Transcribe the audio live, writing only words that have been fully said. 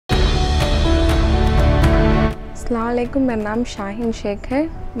अस्सलाम वालेकुम, मेरा नाम शाहीन शेख है।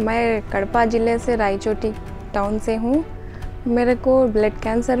 मैं कड़पा ज़िले से रायचोटी टाउन से हूँ। मेरे को ब्लड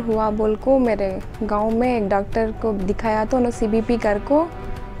कैंसर हुआ बोल को मेरे गांव में एक डॉक्टर को दिखाया तो उन्होंने CBP कर को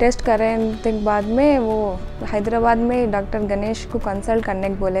टेस्ट करने के बाद में वो हैदराबाद में डॉक्टर गणेश को कंसल्ट करने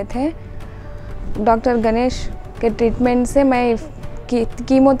को बोले थे। डॉक्टर गणेश के ट्रीटमेंट से मैं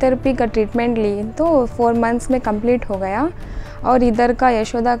कीमोथेरेपी का ट्रीटमेंट ली तो 4 मंथ्स में कंप्लीट हो गया। और इधर का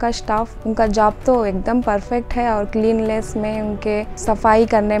यशोदा का स्टाफ, उनका जॉब तो एकदम परफेक्ट है और क्लीननेस में, उनके सफाई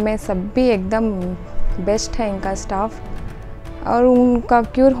करने में सब भी एकदम बेस्ट है इनका स्टाफ। और उनका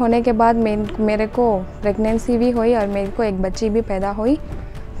क्यूर होने के बाद मेरे को प्रेगनेंसी भी हुई और मेरे को एक बच्ची भी पैदा हुई।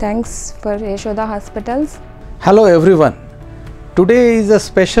 Thanks for Yashoda hospitals. Hello everyone. Today is a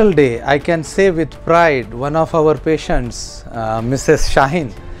special day. I can say with pride, one of our patients, Mrs.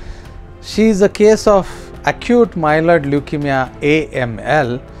 Shaheen, she is a case of acute myeloid leukemia AML,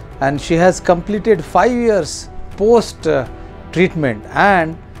 and she has completed 5 years post treatment,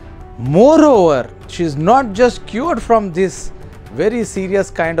 and moreover she is not just cured from this very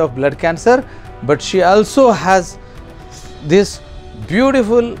serious kind of blood cancer, but she also has this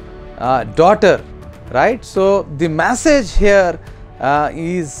beautiful daughter, right? So the message here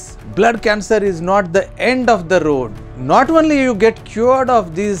is blood cancer is not the end of the road. Not only you get cured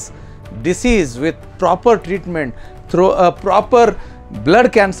of this disease with proper treatment through a proper blood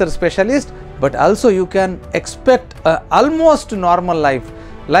cancer specialist, but also you can expect a almost normal life.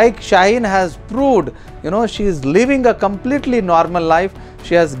 Like Shaheen has proved, she is living a completely normal life.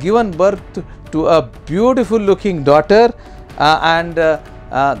 She has given birth to a beautiful looking daughter, and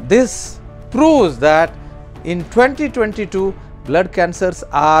this proves that in 2022 blood cancers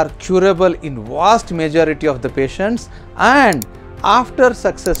are curable in vast majority of the patients, and after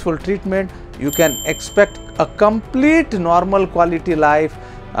successful treatment you can expect a complete normal quality life.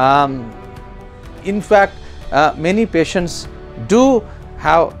 In fact, many patients do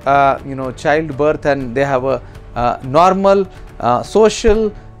have childbirth, and they have a normal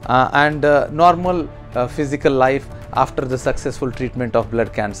social and normal physical life after the successful treatment of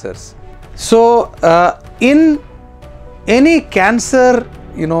blood cancers. So in any cancer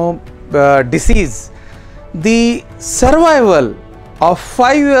disease, the survival of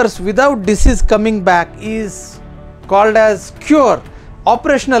 5 years without disease coming back is called as cure,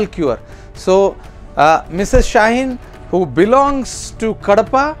 operational cure. So Mrs. Shaheen, who belongs to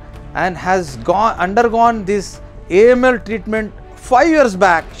Kadapa and has undergone this AML treatment 5 years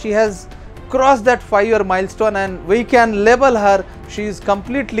back, she has crossed that 5-year milestone, and we can label her, she is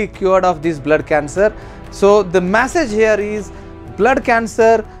completely cured of this blood cancer. So the message here is blood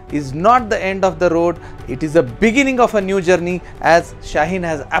cancer is not the end of the road, it is the beginning of a new journey, as Shaheen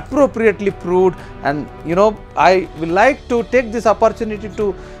has appropriately proved. And I would like to take this opportunity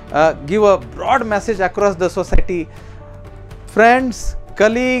to give a broad message across the society. Friends,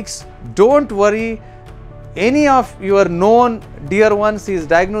 colleagues, don't worry. Any of your known dear ones is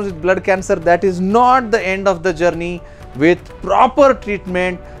diagnosed with blood cancer, that is not the end of the journey. With proper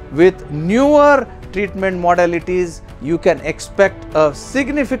treatment, with newer treatment modalities, you can expect a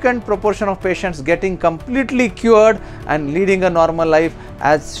significant proportion of patients getting completely cured and leading a normal life,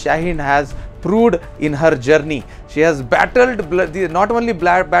 as Shaheen has proved in her journey. She has battled not only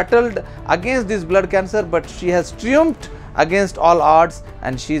battled against this blood cancer, but she has triumphed against all odds,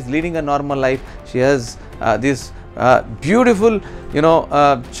 and she is leading a normal life. She has this beautiful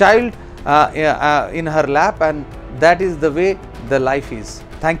child in her lap, and that is the way the life is.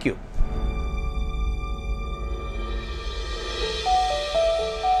 Thank you.